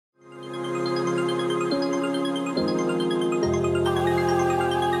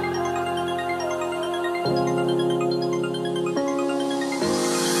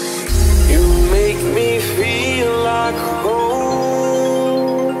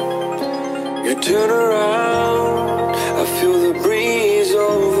You turn around, I feel the breeze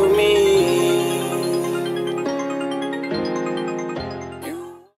over me.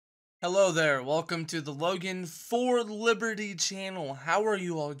 Hello there, welcome to the Logan for Liberty channel. How are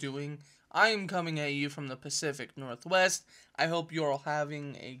you all doing? I am coming at you from the Pacific Northwest. I hope you're all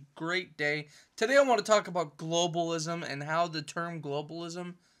having a great day. Today I want to talk about globalism and how the term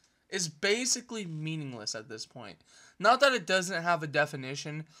globalism is basically meaningless at this point. Not that it doesn't have a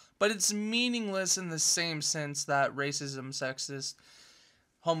definition, but it's meaningless in the same sense that racism, sexist,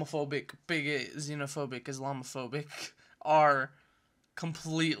 homophobic, bigot, xenophobic, Islamophobic are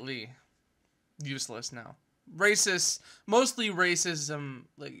completely useless now. Racist, mostly racism,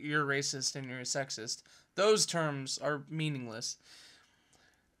 like you're racist and you're a sexist, those terms are meaningless.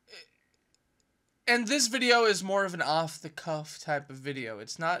 And this video is more of an off-the-cuff type of video.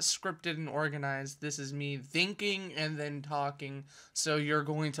 It's not scripted and organized. This is me thinking and then talking, so you're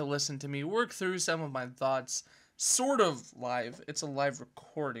going to listen to me work through some of my thoughts, sort of live. It's a live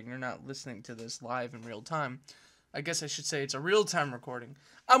recording. You're not listening to this live in real time. I guess I should say it's a real-time recording.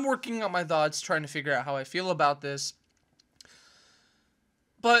 I'm working on my thoughts, trying to figure out how I feel about this.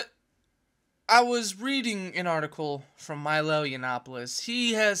 But I was reading an article from Milo Yiannopoulos.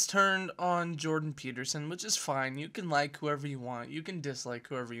 He has turned on Jordan Peterson, which is fine. You can like whoever you want. You can dislike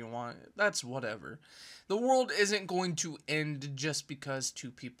whoever you want. That's whatever. The world isn't going to end just because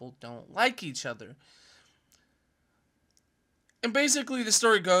two people don't like each other. And basically the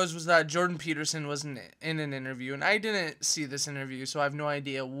story goes was that Jordan Peterson was in an interview, and I didn't see this interview, so I have no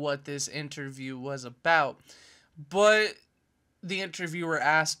idea what this interview was about. But the interviewer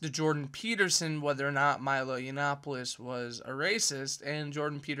asked Jordan Peterson whether or not Milo Yiannopoulos was a racist, and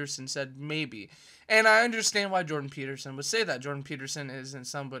Jordan Peterson said maybe. And I understand why Jordan Peterson would say that. Jordan Peterson isn't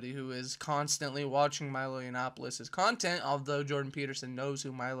somebody who is constantly watching Milo Yiannopoulos' content, although Jordan Peterson knows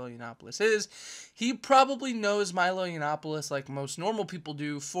who Milo Yiannopoulos is. He probably knows Milo Yiannopoulos like most normal people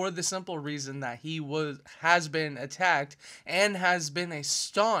do, for the simple reason that he has been attacked and has been a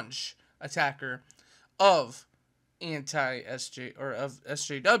staunch attacker of SJWs.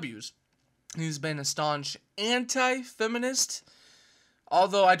 He's been a staunch anti-feminist,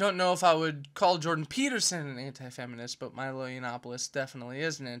 although I don't know if I would call Jordan Peterson an anti-feminist, but Milo Yiannopoulos definitely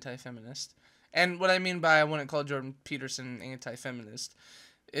is an anti-feminist. And what I mean by I wouldn't call Jordan Peterson anti-feminist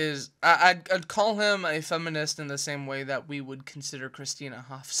is I'd call him a feminist in the same way that we would consider Christina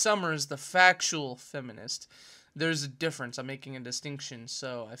Hoff Sommers the factual feminist. There's a difference. I'm making a distinction,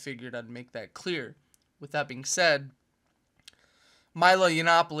 so I figured I'd make that clear. With that being said, Milo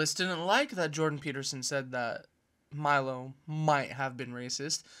Yiannopoulos didn't like that Jordan Peterson said that Milo might have been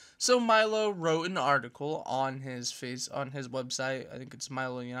racist, so Milo wrote an article on his website. I think it's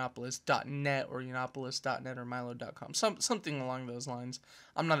miloyiannopoulos.net or yiannopoulos.net or milo.com, something along those lines.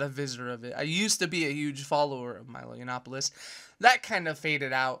 I'm not a visitor of it. I used to be a huge follower of Milo Yiannopoulos. That kind of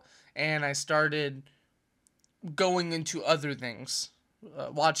faded out, and I started going into other things.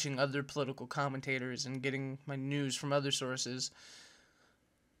 Watching other political commentators and getting my news from other sources,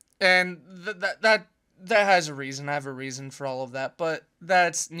 and that has a reason. I have a reason for all of that, but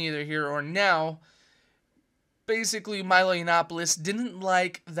that's neither here or now. Basically, Milo Yiannopoulos didn't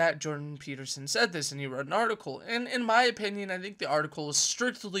like that Jordan Peterson said this, and he wrote an article. And in my opinion, I think the article is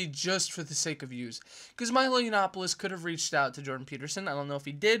strictly just for the sake of views, because Milo Yiannopoulos could have reached out to Jordan Peterson. I don't know if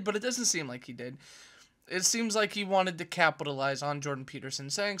he did, but it doesn't seem like he did. It seems like he wanted to capitalize on Jordan Peterson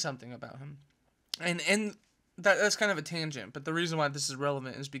saying something about him. And that's kind of a tangent, but the reason why this is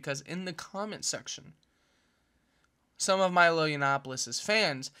relevant is because in the comment section, some of Milo Yiannopoulos'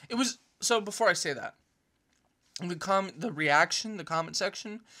 fans, so before I say that, the comment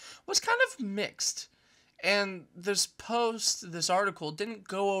section was kind of mixed. And this article didn't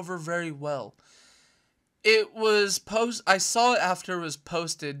go over very well. I saw it after it was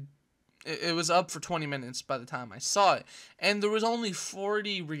posted. It was up for 20 minutes by the time I saw it, and there was only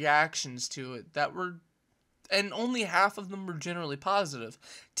 40 reactions to it and only half of them were generally positive.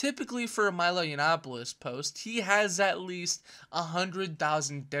 Typically for a Milo Yiannopoulos post, he has at least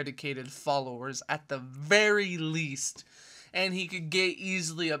 100,000 dedicated followers at the very least, and he could get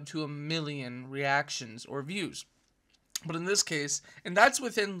easily up to 1 million reactions or views. But in this case, and that's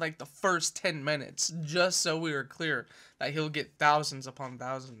within like the first 10 minutes, just so we are clear that he'll get thousands upon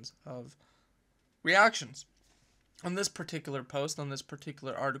thousands of reactions. On this particular post, on this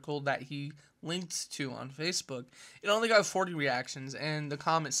particular article that he linked to on Facebook, it only got 40 reactions, and the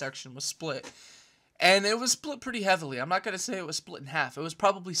comment section was split. And it was split pretty heavily. I'm not going to say it was split in half. It was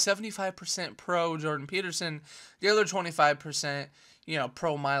probably 75% pro Jordan Peterson, the other 25%,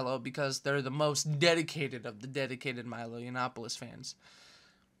 pro Milo, because they're the most dedicated of the dedicated Milo Yiannopoulos fans.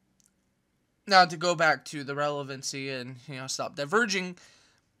 Now, to go back to the relevancy and, stop diverging,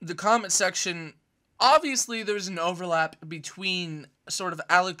 the comment section, obviously there's an overlap between sort of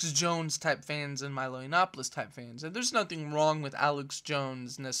Alex Jones type fans and Milo Yiannopoulos type fans. And there's nothing wrong with Alex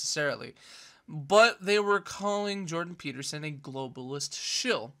Jones necessarily. But they were calling Jordan Peterson a globalist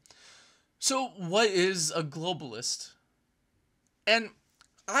shill. So what is a globalist? And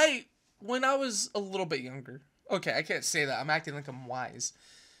when I was a little bit younger, okay, I can't say that, I'm acting like I'm wise.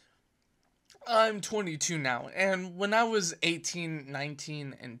 I'm 22 now, and when I was 18,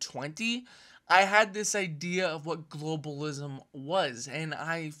 19, and 20, I had this idea of what globalism was, and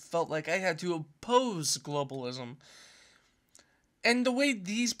I felt like I had to oppose globalism. And the way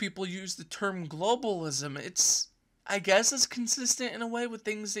these people use the term globalism, I guess it's consistent in a way with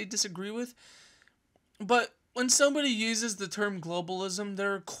things they disagree with, but when somebody uses the term globalism,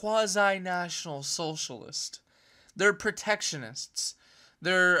 they're quasi-national socialist. They're protectionists.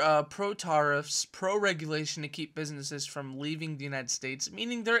 They're pro-tariffs, pro-regulation to keep businesses from leaving the United States,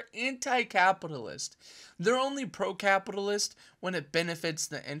 meaning they're anti-capitalist. They're only pro-capitalist when it benefits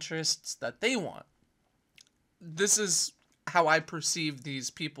the interests that they want. This is how I perceive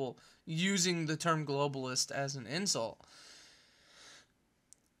these people using the term globalist as an insult.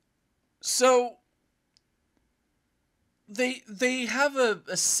 So they have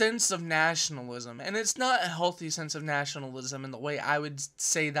a sense of nationalism, and it's not a healthy sense of nationalism in the way I would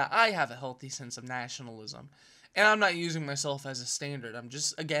say that I have a healthy sense of nationalism. And I'm not using myself as a standard. I'm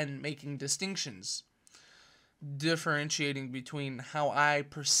just, again, making distinctions, differentiating between how I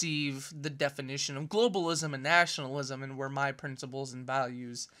perceive the definition of globalism and nationalism and where my principles and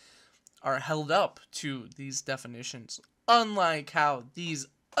values are held up to these definitions, unlike how these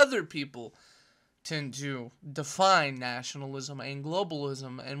other people tend to define nationalism and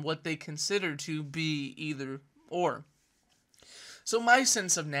globalism and what they consider to be either or. So my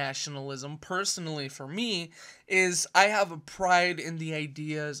sense of nationalism, personally for me, is I have a pride in the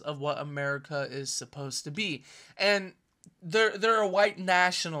ideas of what America is supposed to be. And there are white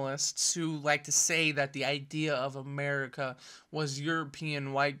nationalists who like to say that the idea of America was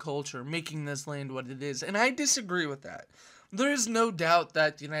European white culture, making this land what it is. And I disagree with that. There is no doubt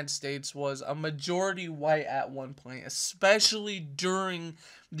that the United States was a majority white at one point, especially during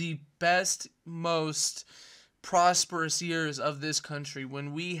the best, most prosperous years of this country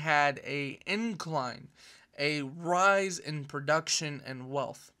when we had an incline, a rise in production and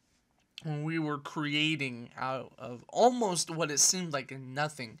wealth. When we were creating out of almost what it seemed like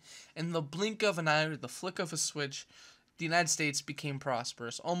nothing. In the blink of an eye or the flick of a switch, the United States became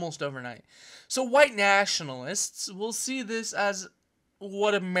prosperous almost overnight. So white nationalists will see this as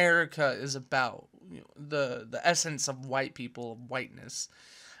what America is about, the essence of white people, of whiteness.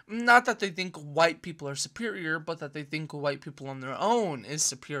 Not that they think white people are superior, but that they think white people on their own is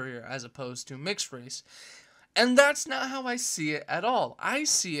superior as opposed to mixed race. And that's not how I see it at all. I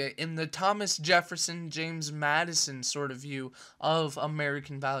see it in the Thomas Jefferson, James Madison sort of view of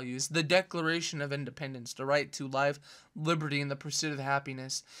American values. The Declaration of Independence, the right to life, liberty, and the pursuit of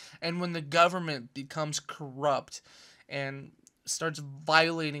happiness. And when the government becomes corrupt and starts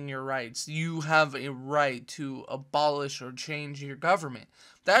violating your rights, you have a right to abolish or change your government.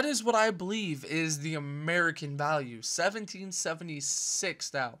 That is what I believe is the American value.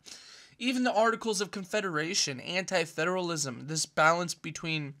 1776 now. Even the Articles of Confederation, anti-federalism, this balance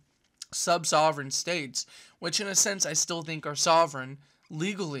between sub-sovereign states, which in a sense I still think are sovereign,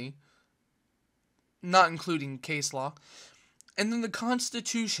 legally, not including case law. And then the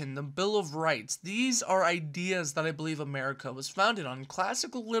Constitution, the Bill of Rights, these are ideas that I believe America was founded on.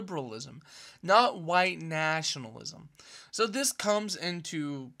 Classical liberalism, not white nationalism. So this comes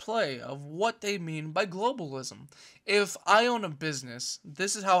into play of what they mean by globalism. If I own a business,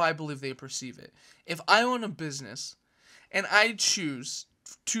 this is how I believe they perceive it. If I own a business and I choose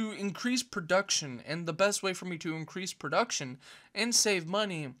to increase production, and the best way for me to increase production and save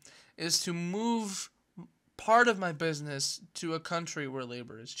money is to move part of my business to a country where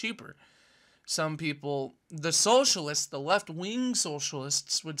labor is cheaper. Some people, the socialists, the left-wing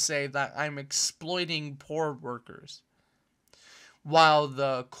socialists, would say that I'm exploiting poor workers. While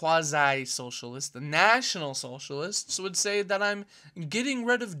the quasi-socialists, the national socialists, would say that I'm getting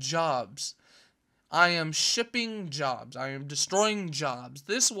rid of jobs. I am shipping jobs. I am destroying jobs.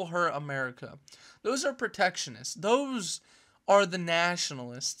 This will hurt America. Those are protectionists. Those are the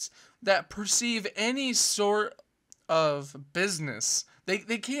nationalists that perceive any sort of business. They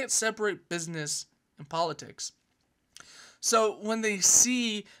can't separate business and politics. So when they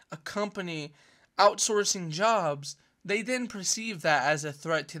see a company outsourcing jobs, they then perceive that as a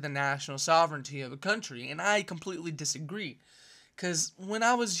threat to the national sovereignty of a country. And I completely disagree. Because when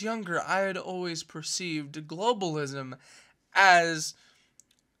I was younger, I had always perceived globalism as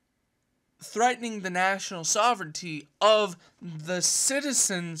threatening the national sovereignty of the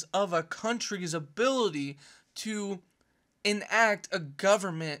citizens of a country's ability to enact a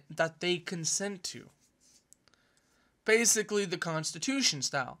government that they consent to. Basically, the Constitution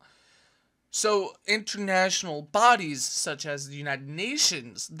style. So, international bodies such as the United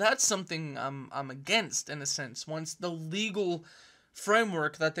Nations, that's something I'm against in a sense. Once the legal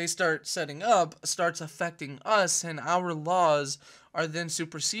framework that they start setting up starts affecting us, and our laws are then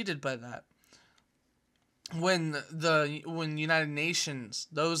superseded by that. When United Nations,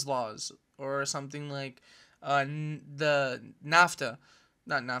 those laws, or something like the NAFTA,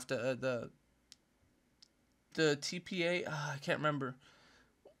 not NAFTA, the TPA, I can't remember,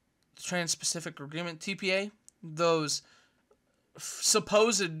 Trans-Pacific Agreement, TPA, those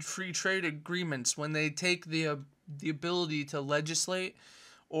supposed free trade agreements, when they take the ability to legislate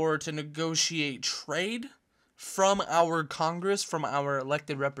or to negotiate trade from our Congress, from our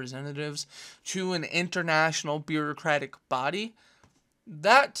elected representatives, to an international bureaucratic body,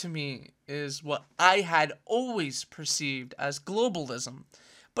 that to me is what I had always perceived as globalism.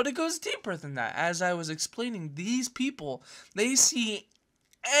 But it goes deeper than that. As I was explaining, these people, they see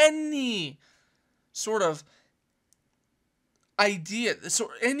any sort of idea, so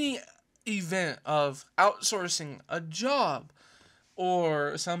any event of outsourcing a job,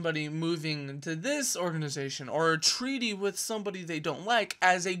 or somebody moving to this organization, or a treaty with somebody they don't like,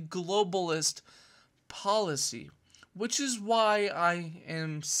 as a globalist policy. Which is why I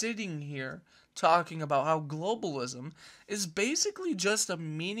am sitting here talking about how globalism is basically just a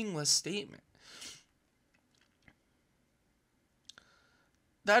meaningless statement.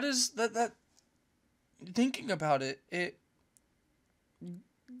 That thinking about it,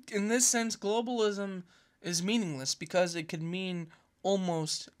 in this sense, globalism is meaningless because it could mean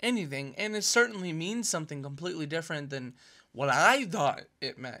almost anything, and it certainly means something completely different than what I thought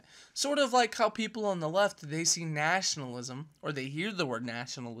it meant. Sort of like how people on the left, they see nationalism, or they hear the word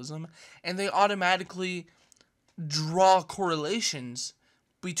nationalism, and they automatically draw correlations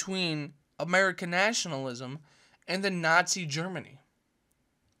between American nationalism and the Nazi Germany.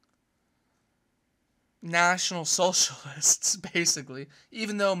 National socialists, basically.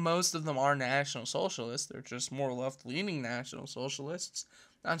 Even though most of them are national socialists, they're just more left-leaning national socialists.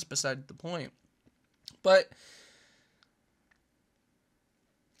 That's beside the point. But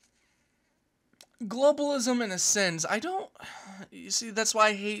globalism, in a sense, you see, that's why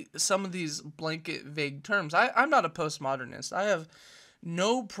I hate some of these blanket, vague terms. I'm not a postmodernist. I have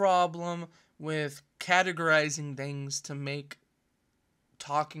no problem with categorizing things to make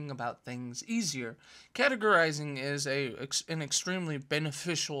talking about things easier. Categorizing is an extremely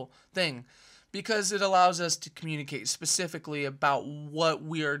beneficial thing because it allows us to communicate specifically about what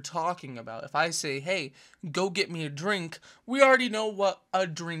we are talking about. If I say, hey, go get me a drink, we already know what a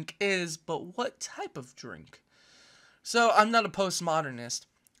drink is, but what type of drink? So I'm not a postmodernist.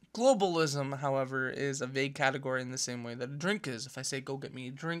 Globalism, however, is a vague category in the same way that a drink is. If I say, go get me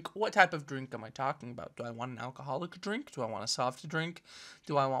a drink, what type of drink am I talking about? Do I want an alcoholic drink? Do I want a soft drink?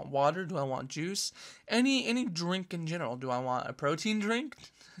 Do I want water? Do I want juice? Any drink in general. Do I want a protein drink?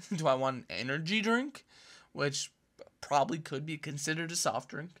 Do I want an energy drink? Which probably could be considered a soft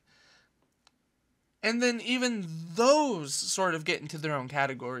drink. And then even those sort of get into their own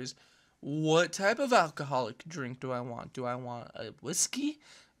categories. What type of alcoholic drink do I want? Do I want a whiskey?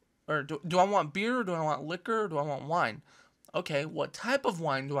 Or do I want beer, or do I want liquor, or do I want wine? Okay, what type of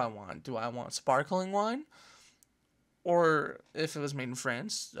wine do I want? Do I want sparkling wine? Or, if it was made in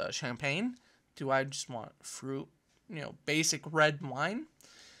France, champagne? Do I just want fruit, basic red wine?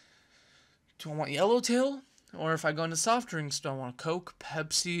 Do I want yellowtail? Or if I go into soft drinks, do I want Coke,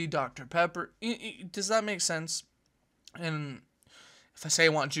 Pepsi, Dr. Pepper? Does that make sense? And if I say I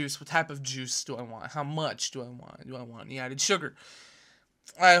want juice, what type of juice do I want? How much do I want? Do I want any added sugar?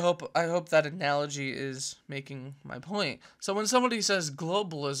 I hope that analogy is making my point. So when somebody says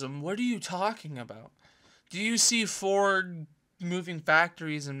globalism, what are you talking about? Do you see Ford moving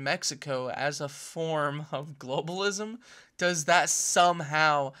factories in Mexico as a form of globalism? Does that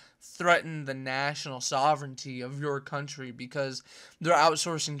somehow threaten the national sovereignty of your country because they're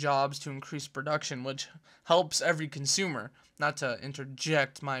outsourcing jobs to increase production, which helps every consumer? Not to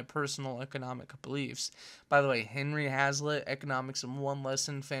interject my personal economic beliefs. By the way, Henry Hazlitt, Economics in One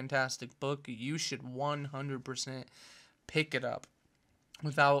Lesson, fantastic book. You should 100% pick it up.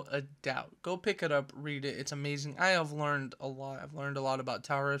 Without a doubt. Go pick it up, read it. It's amazing. I have learned a lot. I've learned a lot about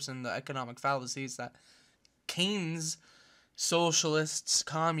tariffs and the economic fallacies that Keynes socialists,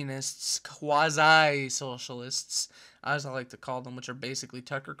 communists, quasi-socialists, as I like to call them, which are basically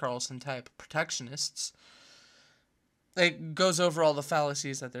Tucker Carlson type protectionists. It goes over all the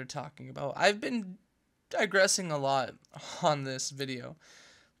fallacies that they're talking about. I've been digressing a lot on this video.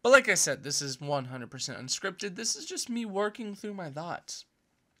 But like I said, this is 100% unscripted. This is just me working through my thoughts.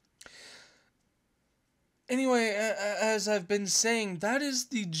 Anyway, as I've been saying, that is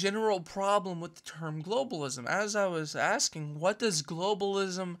the general problem with the term globalism. As I was asking, what does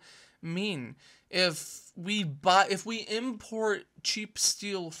globalism mean? If we import cheap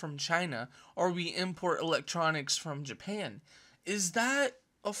steel from China, or we import electronics from Japan, is that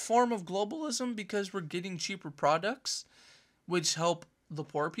a form of globalism because we're getting cheaper products, which help the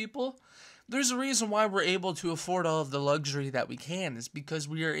poor people? There's a reason why we're able to afford all of the luxury that we can, is because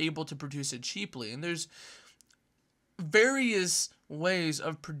we are able to produce it cheaply. And there's various ways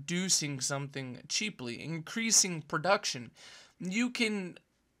of producing something cheaply, increasing production. You can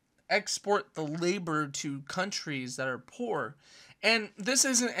export the labor to countries that are poor, and this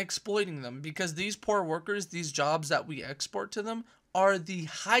isn't exploiting them, because these poor workers, these jobs that we export to them, are the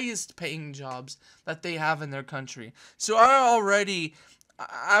highest paying jobs that they have in their country. So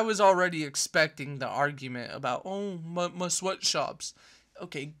I was already expecting the argument about, oh, my sweatshops.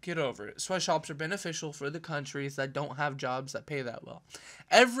 Okay, get over it. Sweatshops are beneficial for the countries that don't have jobs that pay that well.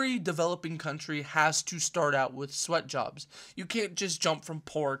 Every developing country has to start out with sweat jobs. You can't just jump from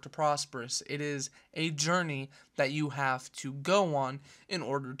poor to prosperous. It is a journey that you have to go on in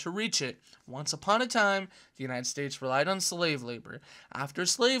order to reach it. Once upon a time, the United States relied on slave labor. After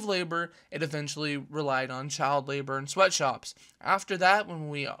slave labor, it eventually relied on child labor and sweatshops. After that, when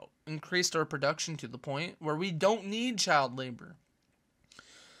we increased our production to the point where we don't need child labor.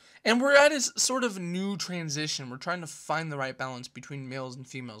 And we're at a sort of new transition. We're trying to find the right balance between males and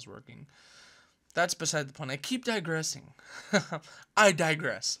females working. That's beside the point. I keep digressing. I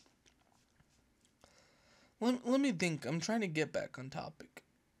digress. Let me think. I'm trying to get back on topic.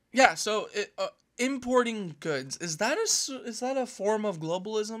 Yeah, so importing goods, is that a form of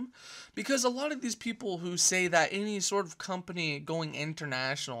globalism? Because a lot of these people who say that any sort of company going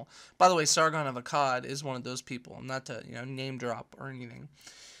international, by the way, Sargon of Akkad is one of those people. Not to name drop or anything.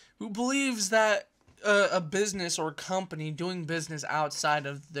 Who believes that a business or company doing business outside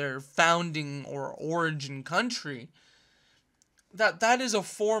of their founding or origin country, that is a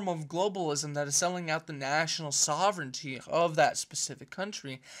form of globalism, that is selling out the national sovereignty of that specific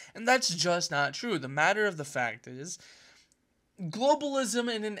country. And that's just not true. The matter of the fact is,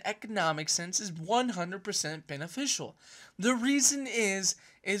 globalism in an economic sense is 100% beneficial. The reason is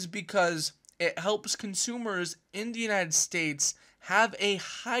because it helps consumers in the United States have a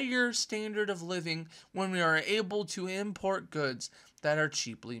higher standard of living when we are able to import goods that are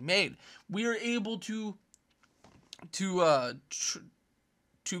cheaply made. We are able to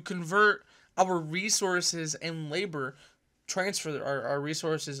convert our resources and labor, transfer our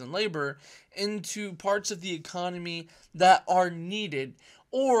resources and labor into parts of the economy that are needed,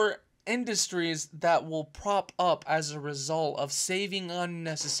 or industries that will prop up as a result of saving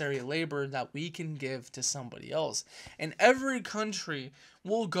unnecessary labor that we can give to somebody else. And every country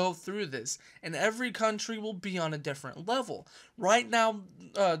will go through this, and every country will be on a different level. Right now,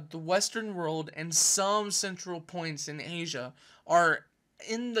 the Western world and some central points in Asia are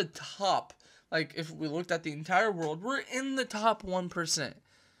in the top. Like, if we looked at the entire world, we're in the top 1%.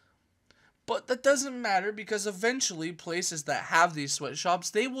 But that doesn't matter, because eventually places that have these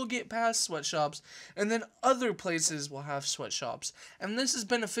sweatshops, they will get past sweatshops, and then other places will have sweatshops. And this is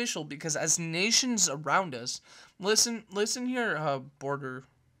beneficial because as nations around us, listen here, border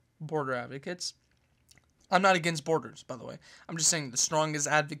advocates. I'm not against borders, by the way. I'm just saying the strongest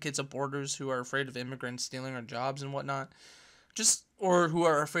advocates of borders who are afraid of immigrants stealing our jobs and whatnot, or who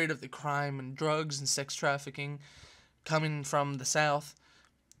are afraid of the crime and drugs and sex trafficking coming from the South.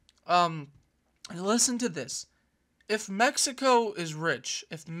 Listen to this. If Mexico is rich,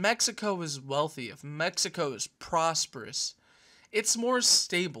 if Mexico is wealthy, if Mexico is prosperous, it's more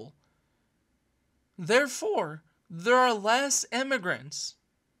stable. Therefore, there are less immigrants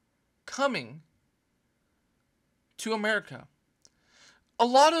coming to America. A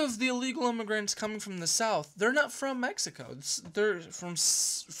lot of the illegal immigrants coming from the South, they're not from Mexico. They're from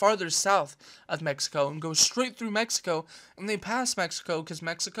farther south of Mexico and go straight through Mexico, and they pass Mexico because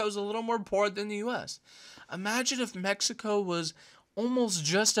Mexico's a little more poor than the U.S. Imagine if Mexico was almost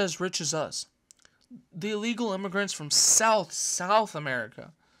just as rich as us. The illegal immigrants from South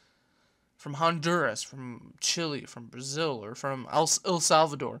America, from Honduras, from Chile, from Brazil, or from El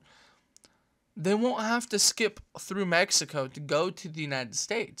Salvador, they won't have to skip through Mexico to go to the United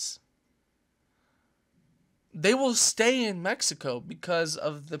States. they will stay in Mexico because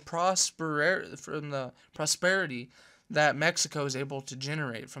of the prosperity that Mexico is able to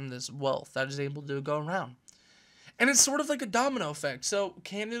generate from this wealth that is able to go around. And it's sort of like a domino effect. So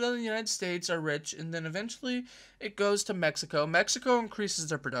Canada and the United States are rich, and then eventually it goes to Mexico. Mexico increases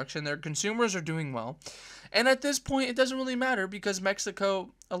their production. Their consumers are doing well. And at this point, it doesn't really matter because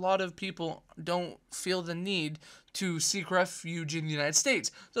Mexico, a lot of people don't feel the need to seek refuge in the United States.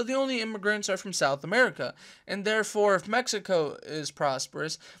 So the only immigrants are from South America. And therefore, if Mexico is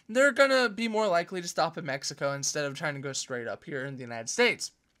prosperous, they're going to be more likely to stop in Mexico instead of trying to go straight up here in the United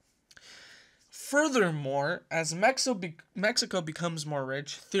States. Furthermore, as Mexico becomes more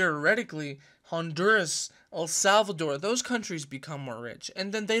rich, theoretically, Honduras, El Salvador, those countries become more rich,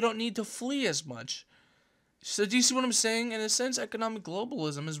 and then they don't need to flee as much. So do you see what I'm saying? In a sense, economic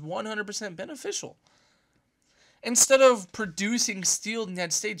globalism is 100% beneficial. Instead of producing steel in the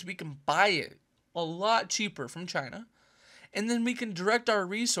United States, we can buy it a lot cheaper from China, and then we can direct our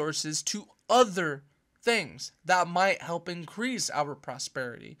resources to other things that might help increase our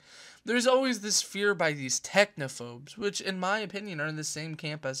prosperity. There's always this fear by these technophobes, which in my opinion are in the same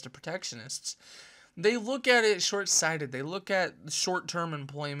camp as the protectionists. They look at it short-sighted. They look at short-term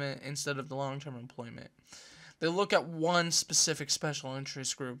employment instead of the long-term employment. They look at one specific special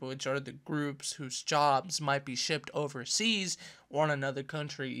interest group, which are the groups whose jobs might be shipped overseas or in another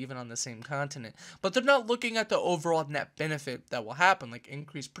country, even on the same continent. But they're not looking at the overall net benefit that will happen, like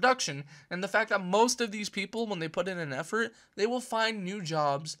increased production, and the fact that most of these people, when they put in an effort, they will find new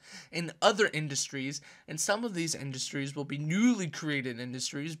jobs in other industries, and some of these industries will be newly created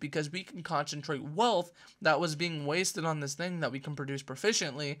industries because we can concentrate wealth that was being wasted on this thing that we can produce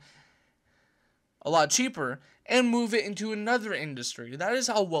proficiently a lot cheaper and move it into another industry. That is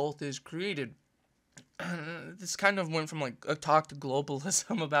how wealth is created. This kind of went from like a talk to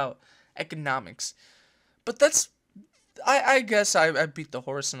globalism about economics. But that's, I guess I beat the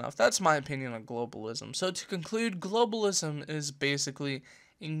horse enough. That's my opinion on globalism. So to conclude, globalism is basically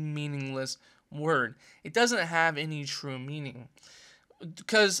a meaningless word. It doesn't have any true meaning.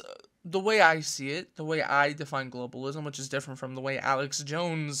 Because the way I see it, the way I define globalism, which is different from the way Alex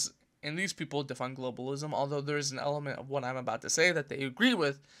Jones and these people define globalism, although there is an element of what I'm about to say that they agree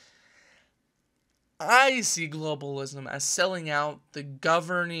with, I see globalism as selling out the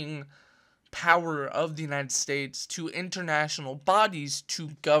governing power of the United States to international bodies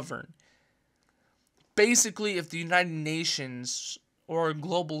to govern. Basically, if the United Nations or a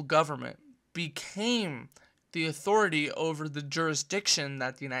global government became the authority over the jurisdiction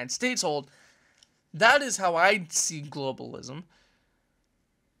that the United States hold, that is how I see globalism.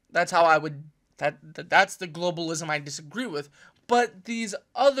 That's how I would, that's the globalism I disagree with. But these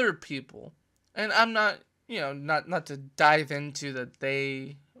other people, and I'm not, not to dive into the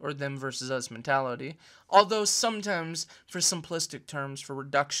they or them versus us mentality, although sometimes for simplistic terms, for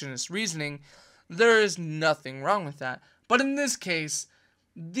reductionist reasoning, there is nothing wrong with that. But in this case,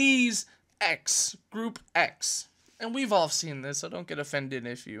 these X, Group X, and we've all seen this, so don't get offended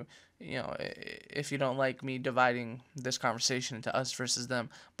if if you don't like me dividing this conversation into us versus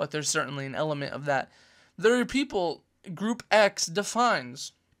them, but there's certainly an element of that. There are people, Group X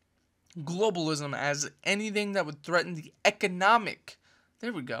defines globalism as anything that would threaten the economic,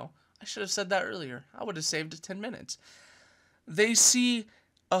 there we go, I should have said that earlier, I would have saved 10 minutes. They see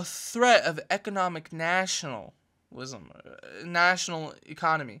a threat of economic nationalism, national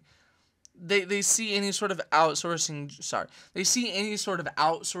economy. They see any sort of outsourcing, they see any sort of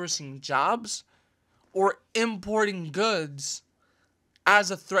outsourcing jobs or importing goods as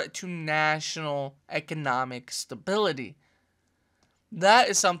a threat to national economic stability. That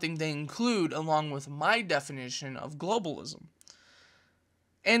is something they include along with my definition of globalism.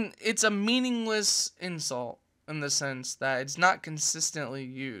 And it's a meaningless insult in the sense that it's not consistently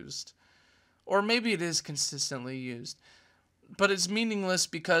used. Or maybe it is consistently used. But it's meaningless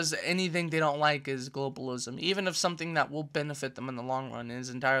because anything they don't like is globalism, even if something that will benefit them in the long run is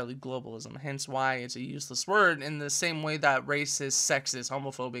entirely globalism, hence why it's a useless word, in the same way that racist, sexist,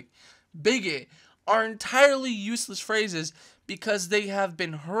 homophobic, bigot are entirely useless phrases because they have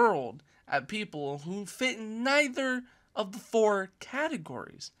been hurled at people who fit in neither of the four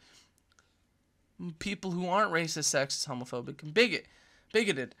categories. People who aren't racist, sexist, homophobic, and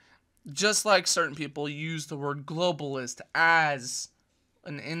bigoted. Just like certain people use the word globalist as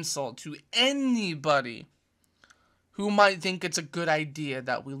an insult to anybody who might think it's a good idea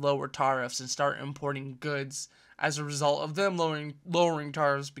that we lower tariffs and start importing goods as a result of them lowering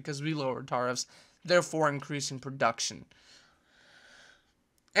tariffs because we lowered tariffs, therefore increasing production.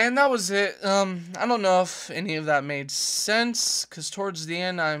 And that was it. I don't know if any of that made sense, because towards the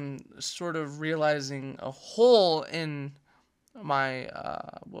end I'm sort of realizing a hole in my,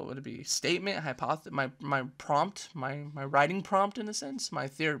 what would it be, statement, my prompt, my writing prompt, in a sense, my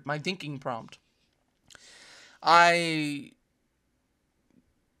thinking prompt. Because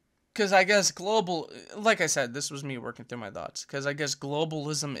I guess like I said, this was me working through my thoughts, because I guess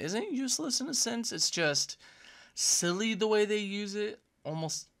globalism isn't useless in a sense, it's just silly the way they use it.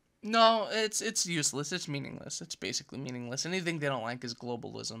 Almost, no, it's useless, it's meaningless, it's basically meaningless. Anything they don't like is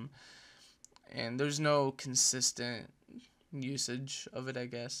globalism, and there's no consistent usage of it, I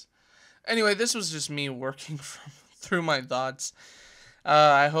guess. Anyway, this was just me working through my thoughts.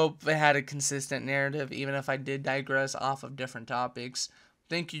 I hope it had a consistent narrative, even if I did digress off of different topics.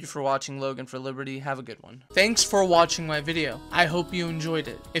 Thank you for watching Logan for Liberty. Have a good one. Thanks for watching my video. I hope you enjoyed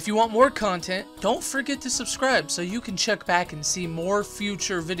it. If you want more content, don't forget to subscribe so you can check back and see more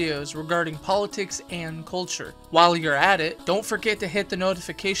future videos regarding politics and culture. While you're at it, don't forget to hit the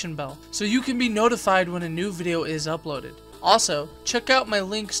notification bell so you can be notified when a new video is uploaded. Also, check out my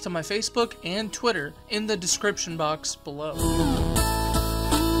links to my Facebook and Twitter in the description box below.